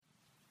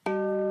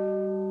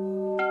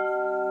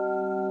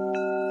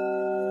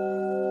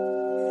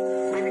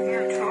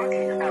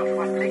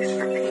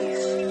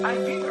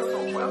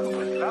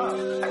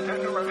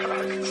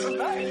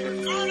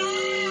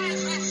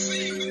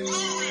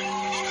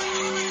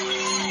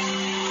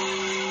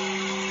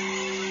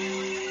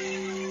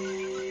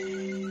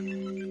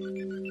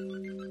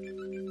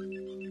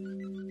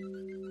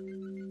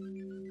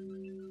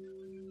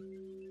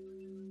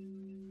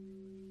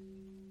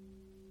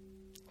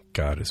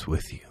God is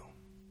with you.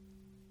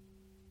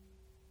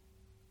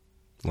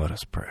 Let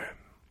us pray.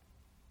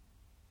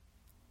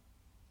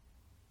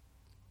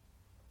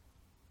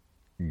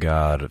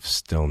 God of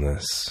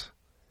stillness,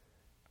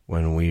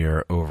 when we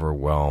are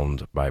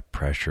overwhelmed by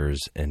pressures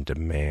and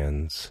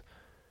demands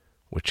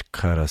which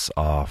cut us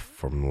off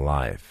from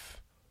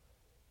life,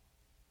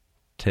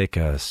 take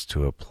us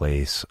to a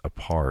place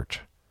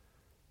apart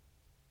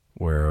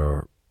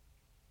where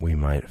we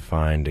might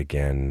find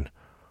again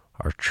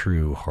our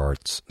true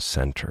heart's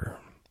center.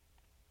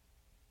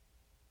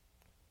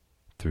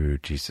 Through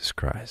Jesus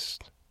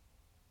Christ.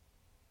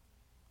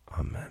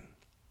 Amen.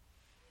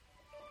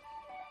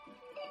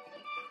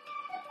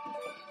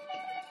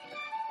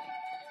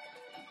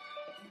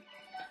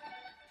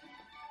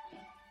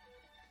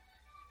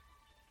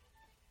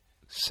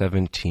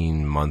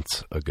 "17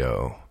 months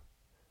ago,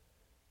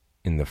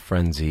 in the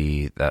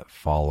frenzy that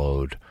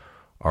followed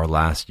our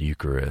last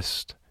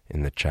Eucharist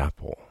in the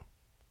chapel,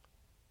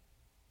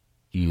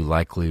 you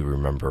likely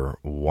remember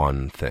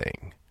one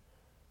thing,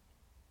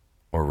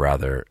 or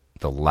rather,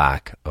 the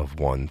lack of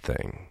one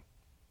thing.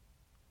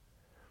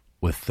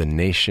 With the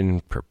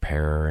nation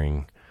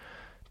preparing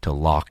to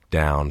lock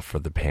down for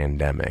the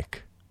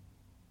pandemic,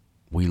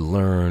 we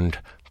learned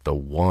the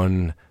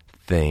one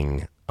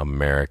thing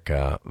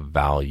America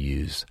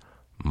values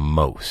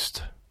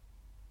most: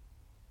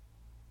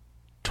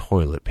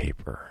 toilet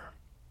paper.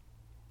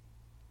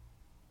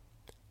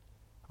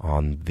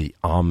 On the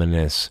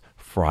ominous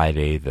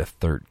Friday the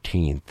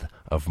 13th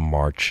of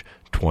March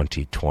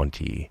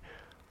 2020,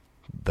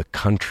 the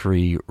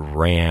country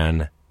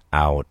ran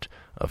out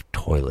of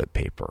toilet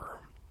paper.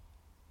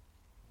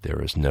 There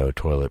was no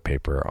toilet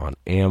paper on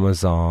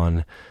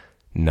Amazon,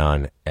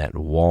 none at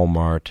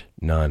Walmart,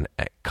 none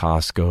at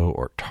Costco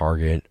or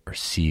Target or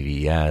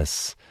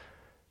CVS.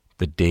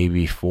 The day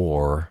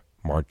before,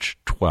 March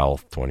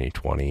 12th,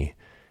 2020,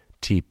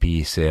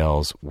 TP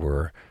sales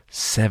were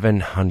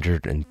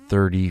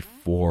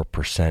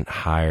 734%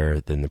 higher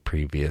than the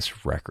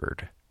previous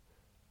record.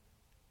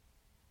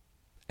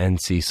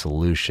 NC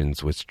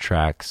Solutions, which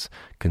tracks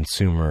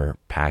consumer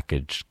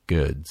packaged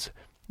goods,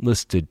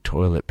 listed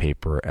toilet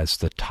paper as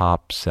the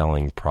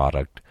top-selling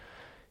product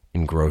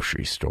in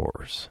grocery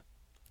stores.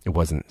 It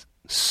wasn't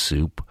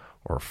soup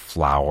or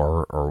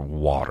flour or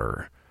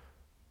water.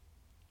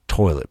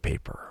 Toilet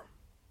paper.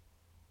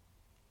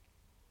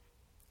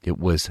 It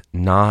was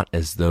not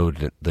as though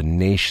the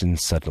nation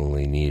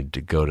suddenly needed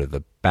to go to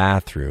the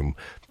bathroom.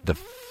 The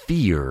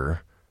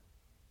fear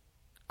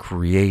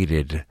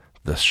created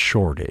the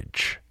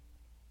shortage.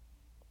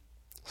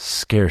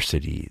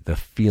 Scarcity, the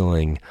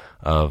feeling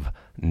of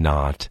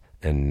not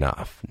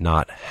enough,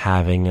 not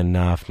having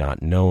enough,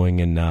 not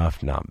knowing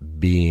enough, not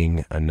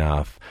being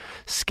enough.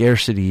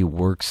 Scarcity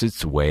works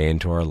its way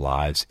into our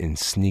lives in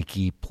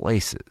sneaky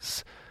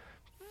places.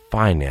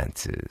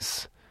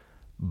 Finances,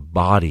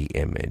 body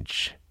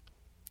image,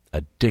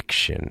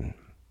 addiction,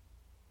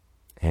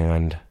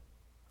 and,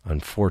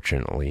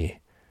 unfortunately,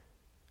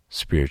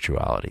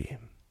 spirituality.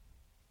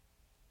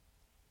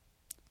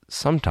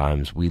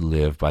 Sometimes we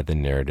live by the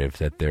narrative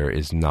that there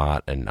is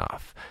not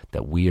enough,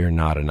 that we are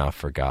not enough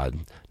for God,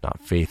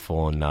 not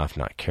faithful enough,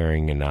 not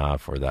caring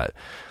enough, or that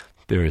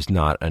there is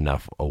not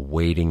enough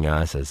awaiting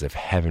us, as if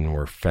heaven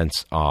were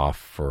fenced off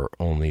for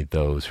only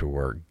those who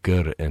were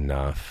good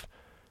enough.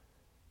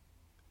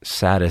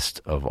 Saddest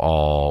of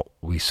all,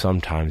 we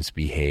sometimes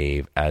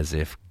behave as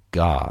if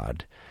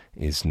God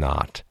is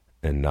not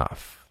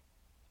enough.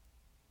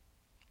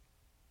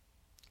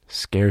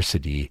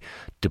 Scarcity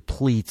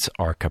depletes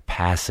our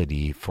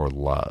capacity for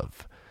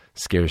love.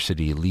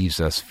 Scarcity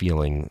leaves us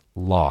feeling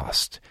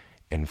lost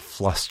and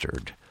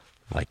flustered,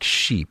 like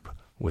sheep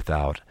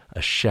without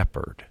a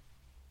shepherd,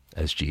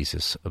 as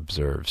Jesus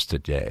observes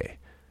today.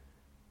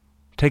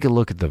 Take a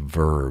look at the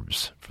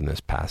verbs from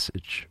this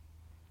passage.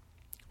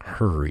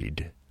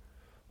 Hurried,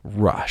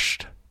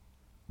 rushed,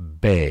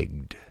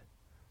 begged.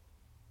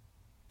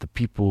 The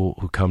people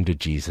who come to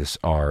Jesus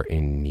are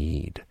in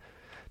need.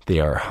 They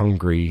are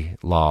hungry,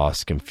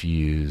 lost,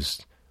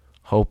 confused,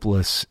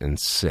 hopeless, and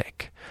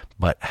sick.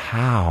 But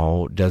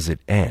how does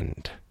it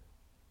end?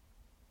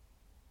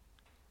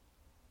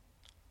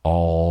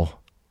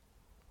 All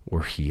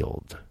were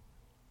healed.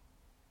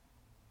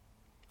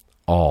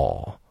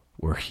 All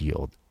were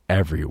healed.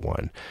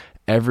 Everyone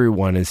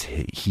is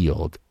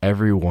healed.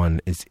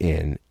 Everyone is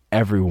in.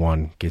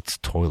 Everyone gets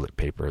toilet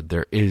paper.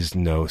 There is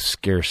no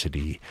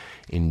scarcity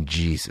in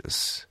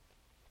Jesus.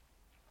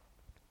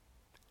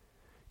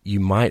 You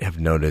might have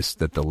noticed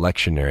that the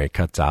lectionary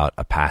cuts out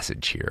a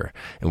passage here.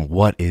 And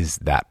what is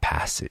that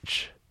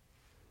passage?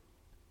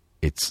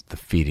 It's the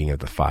feeding of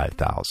the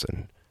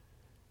 5,000.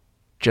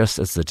 Just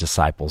as the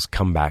disciples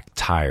come back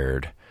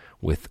tired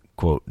with,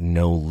 quote,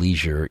 no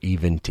leisure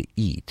even to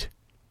eat,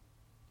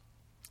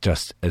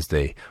 just as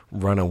they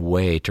run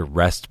away to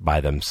rest by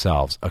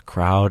themselves, a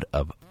crowd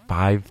of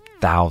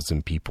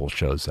 5,000 people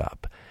shows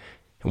up.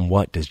 And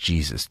what does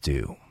Jesus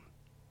do?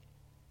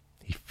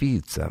 He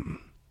feeds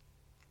them.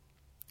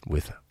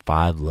 With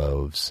 5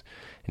 loaves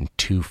and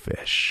 2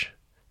 fish,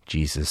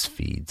 Jesus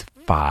feeds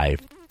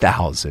 5,000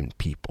 5,000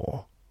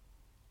 people.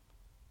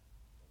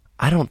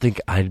 I don't think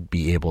I'd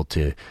be able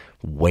to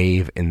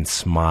wave and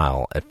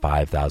smile at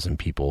 5,000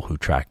 people who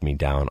track me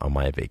down on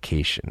my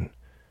vacation.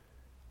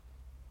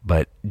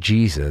 But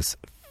Jesus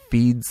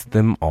feeds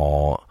them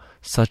all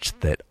such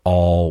that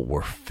all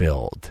were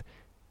filled,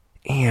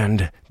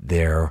 and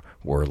there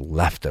were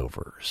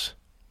leftovers.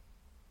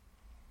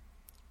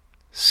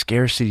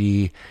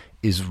 Scarcity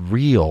is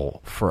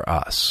real for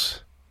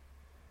us.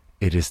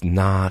 It is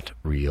not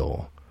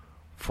real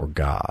for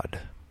God.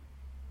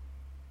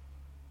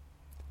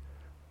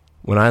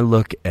 When I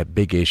look at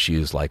big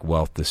issues like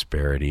wealth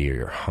disparity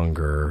or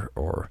hunger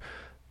or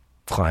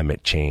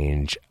climate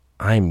change,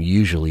 I'm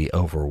usually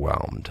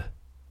overwhelmed.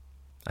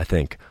 I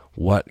think,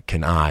 what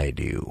can I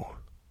do?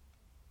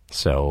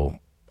 So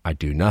I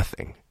do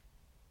nothing.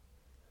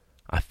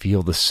 I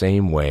feel the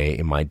same way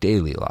in my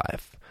daily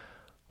life.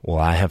 Will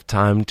I have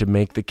time to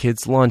make the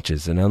kids'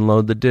 lunches and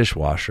unload the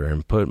dishwasher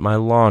and put my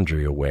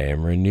laundry away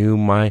and renew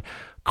my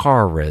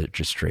car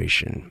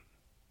registration?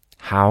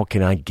 How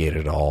can I get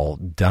it all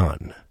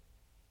done?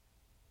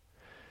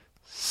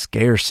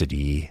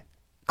 Scarcity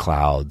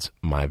clouds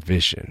my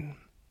vision.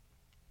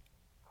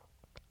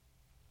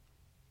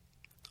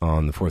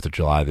 On the 4th of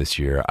July this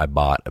year, I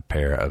bought a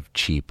pair of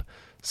cheap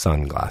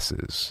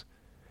sunglasses.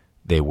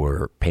 They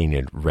were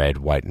painted red,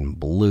 white, and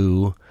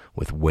blue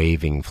with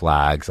waving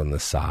flags on the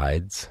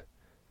sides.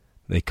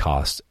 They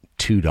cost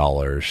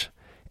 $2,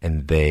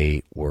 and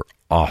they were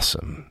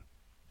awesome.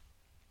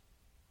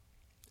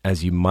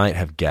 As you might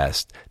have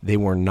guessed, they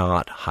were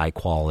not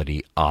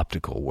high-quality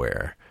optical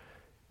wear.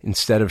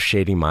 Instead of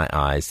shading my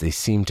eyes, they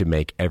seemed to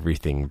make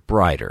everything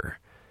brighter.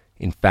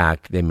 In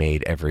fact, they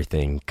made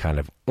everything kind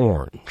of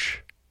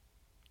orange.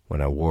 When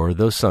I wore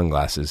those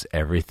sunglasses,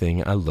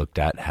 everything I looked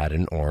at had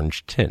an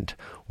orange tint.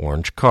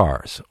 Orange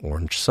cars,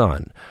 orange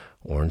sun,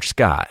 orange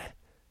sky.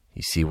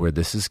 You see where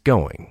this is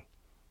going.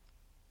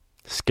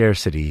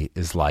 Scarcity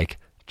is like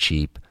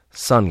cheap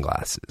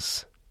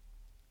sunglasses.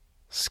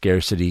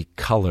 Scarcity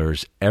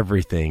colors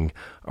everything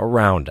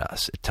around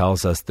us. It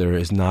tells us there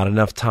is not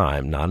enough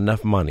time, not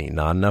enough money,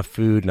 not enough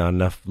food, not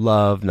enough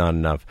love, not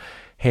enough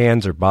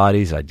hands or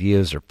bodies,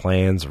 ideas or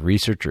plans,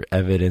 research or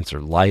evidence or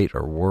light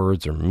or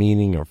words or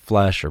meaning or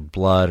flesh or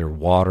blood or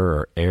water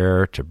or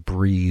air to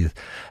breathe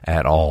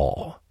at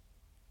all.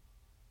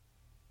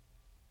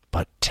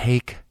 But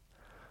take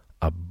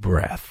a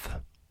breath.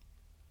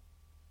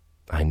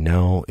 I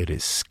know it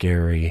is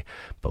scary,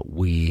 but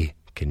we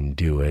can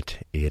do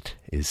it. It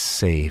is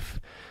safe.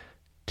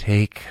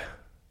 Take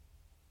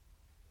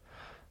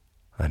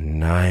a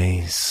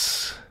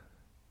nice,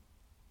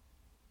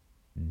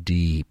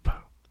 deep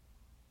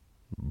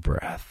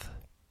breath.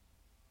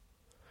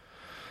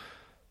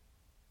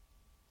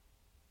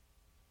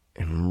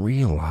 And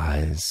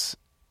realize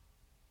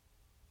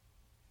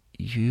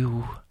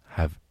you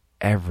have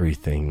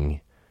everything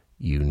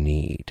you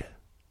need.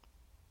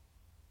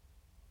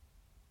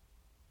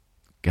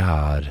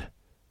 God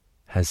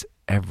has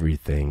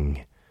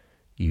everything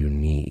you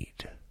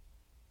need.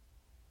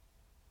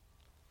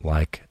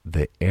 Like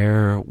the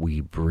air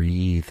we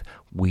breathe,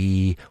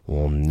 we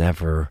will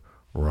never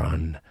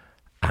run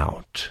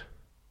out.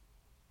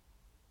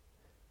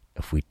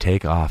 If we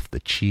take off the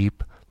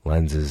cheap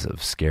lenses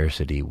of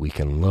scarcity, we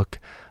can look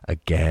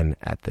again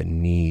at the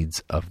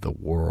needs of the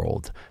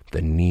world,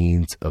 the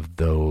needs of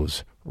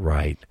those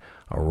right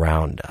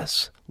around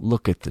us.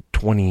 Look at the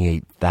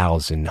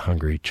 28,000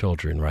 hungry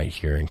children right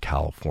here in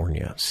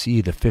California.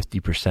 See the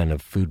 50%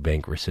 of food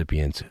bank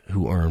recipients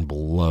who earn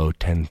below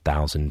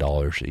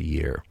 $10,000 a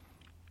year.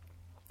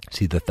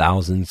 See the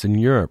thousands in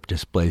Europe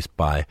displaced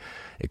by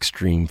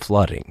extreme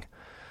flooding.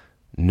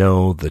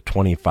 Know the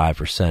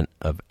 25%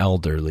 of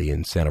elderly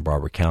in Santa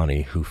Barbara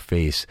County who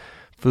face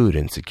food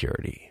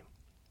insecurity.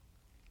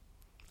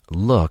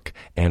 Look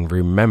and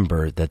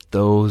remember that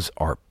those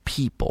are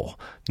people,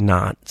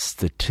 not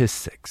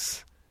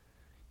statistics.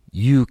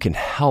 You can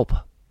help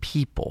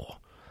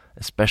people,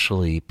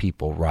 especially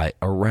people right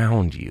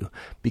around you,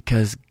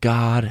 because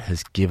God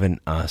has given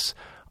us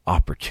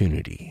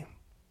opportunity.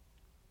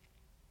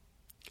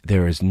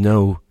 There is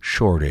no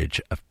shortage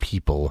of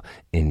people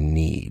in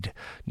need,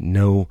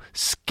 no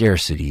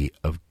scarcity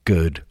of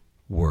good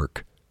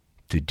work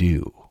to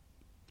do.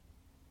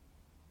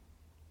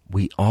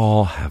 We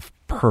all have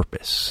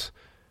purpose.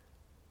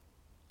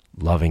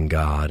 Loving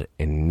God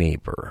and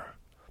neighbor,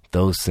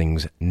 those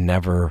things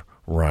never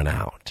run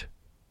out.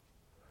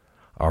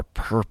 Our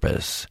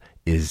purpose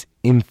is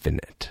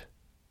infinite.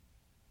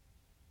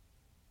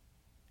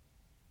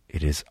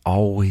 It is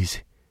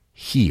always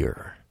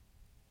here,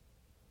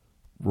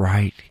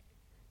 right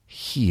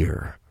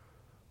here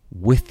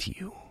with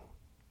you,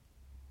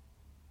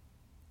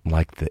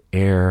 like the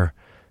air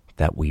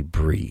that we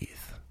breathe.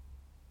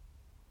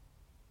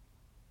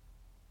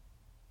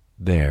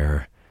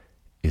 There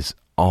is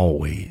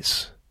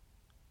always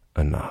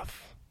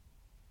enough.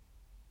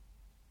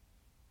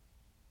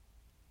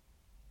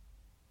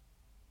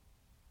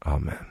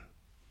 Amen.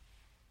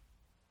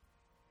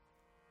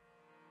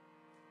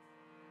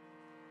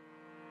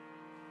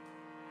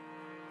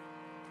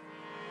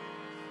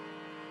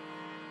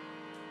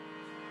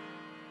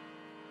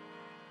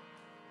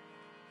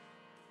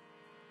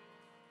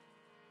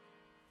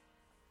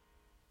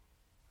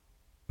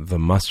 the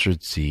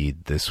mustard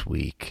seed this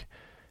week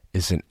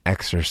is an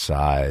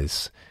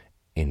exercise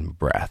in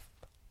breath.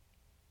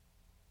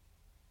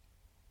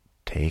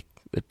 Take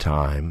the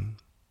time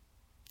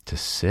to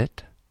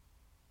sit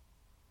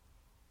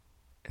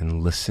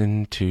and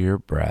listen to your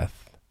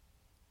breath.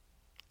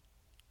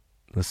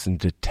 Listen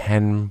to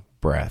 10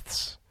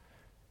 breaths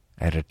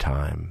at a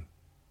time,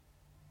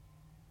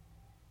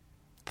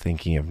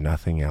 thinking of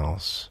nothing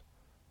else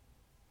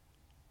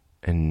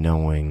and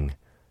knowing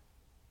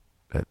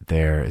that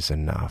there is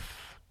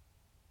enough,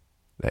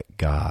 that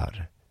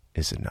God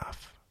is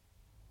enough.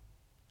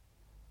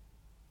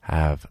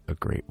 Have a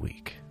great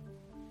week.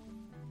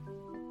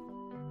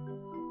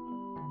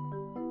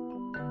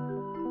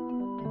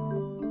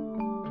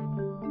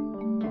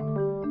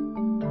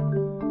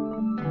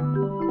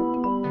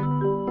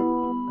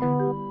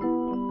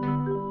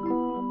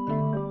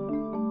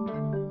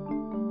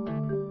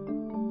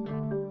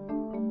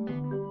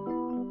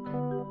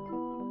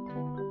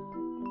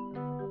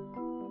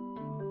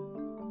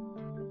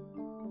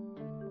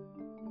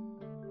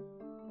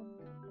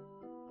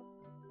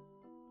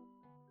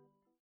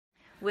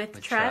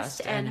 With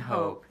trust and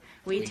hope,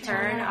 we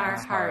turn our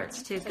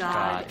hearts to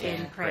God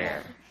in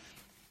prayer.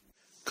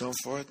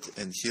 Comfort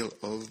and heal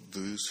all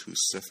those who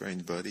suffer in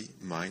body,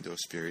 mind, or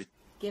spirit.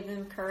 Give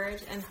them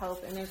courage and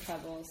hope in their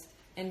troubles,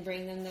 and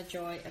bring them the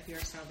joy of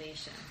your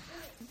salvation.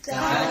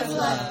 God of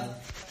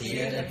love,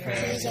 hear the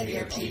prayers of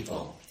your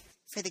people.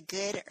 For the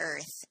good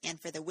earth,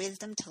 and for the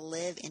wisdom to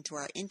live into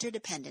our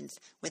interdependence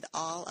with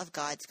all of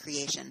God's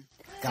creation.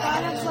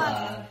 God of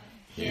love,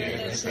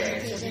 hear the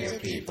prayers of your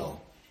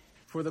people.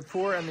 For the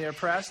poor and the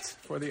oppressed,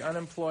 for the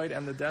unemployed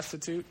and the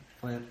destitute,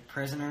 for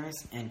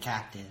prisoners and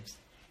captives,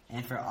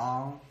 and for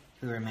all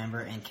who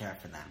remember and care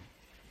for them.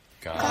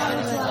 God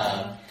of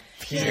love,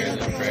 hear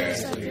the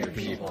prayers of your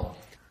people.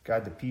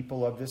 Guide the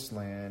people of this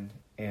land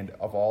and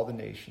of all the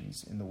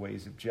nations in the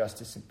ways of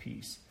justice and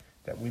peace,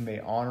 that we may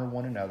honor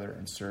one another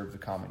and serve the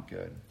common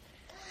good.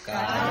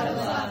 God of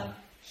love,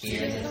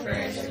 hear the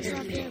prayers of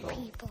your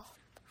people.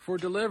 For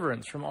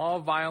deliverance from all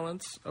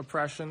violence,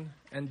 oppression,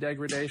 and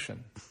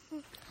degradation.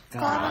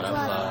 God of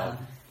love,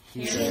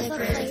 hear the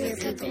prayers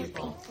of your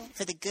people.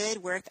 For the good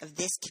work of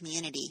this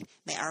community,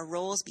 may our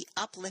roles be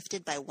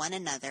uplifted by one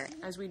another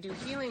as we do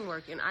healing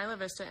work in Isla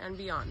Vista and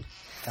beyond.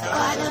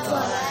 God of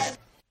love,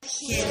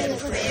 hear the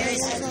prayers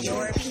of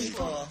your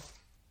people.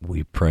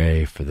 We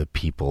pray for the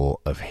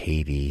people of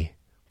Haiti,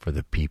 for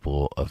the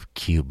people of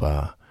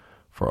Cuba,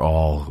 for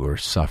all who are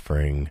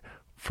suffering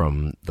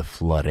from the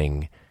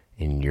flooding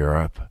in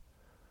Europe.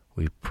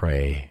 We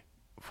pray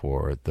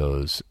for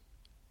those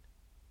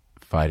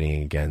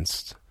fighting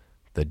against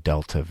the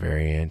Delta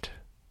variant.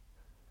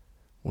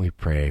 We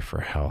pray for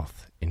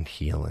health and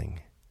healing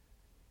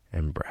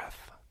and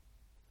breath.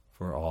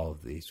 For all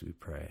of these we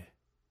pray.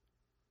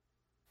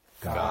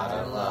 God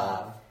of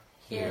love,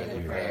 hear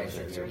the prayers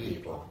of your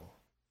people.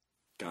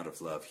 God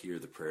of love, hear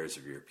the prayers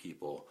of your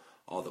people.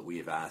 All that we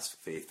have asked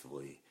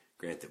faithfully,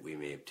 grant that we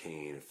may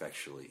obtain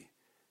effectually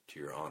to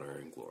your honor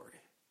and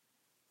glory.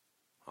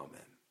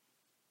 Amen.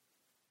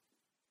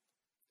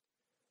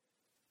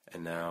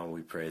 And now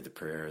we pray the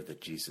prayer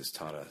that Jesus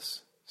taught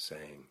us,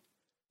 saying,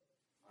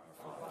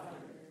 Our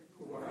Father,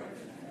 who art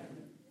in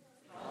heaven,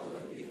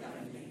 hallowed be thy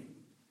name.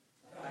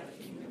 Thy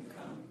kingdom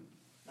come,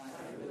 thy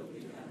will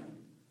be done,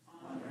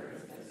 on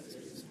earth as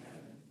it is in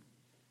heaven.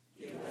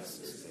 Give us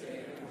this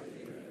day our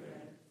daily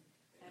bread,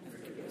 and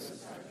forgive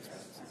us our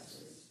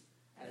trespasses,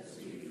 as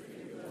we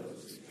forgive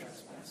those who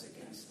trespass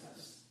against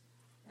us.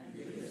 And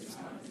lead us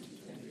not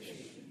into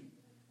temptation,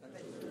 but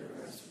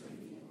deliver us from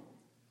evil.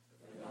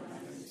 For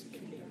thine is the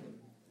kingdom,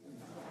 and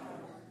the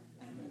power,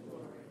 and the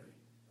glory,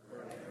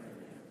 forever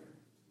and ever.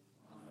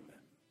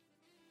 Amen.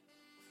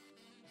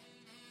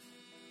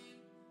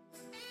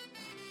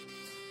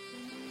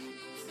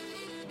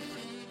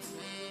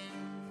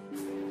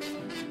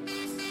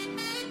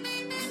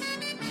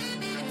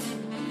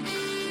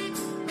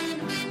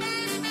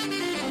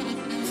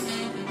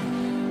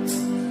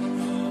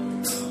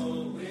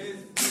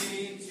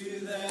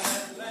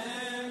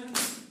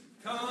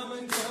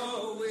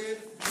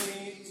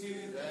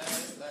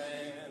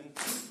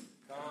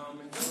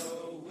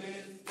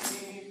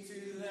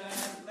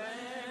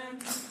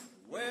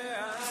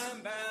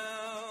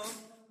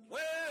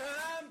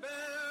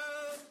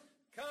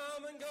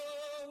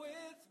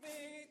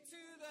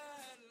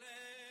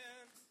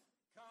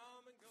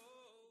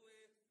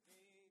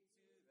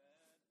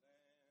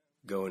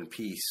 Go in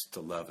peace to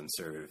love and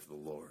serve the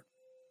Lord.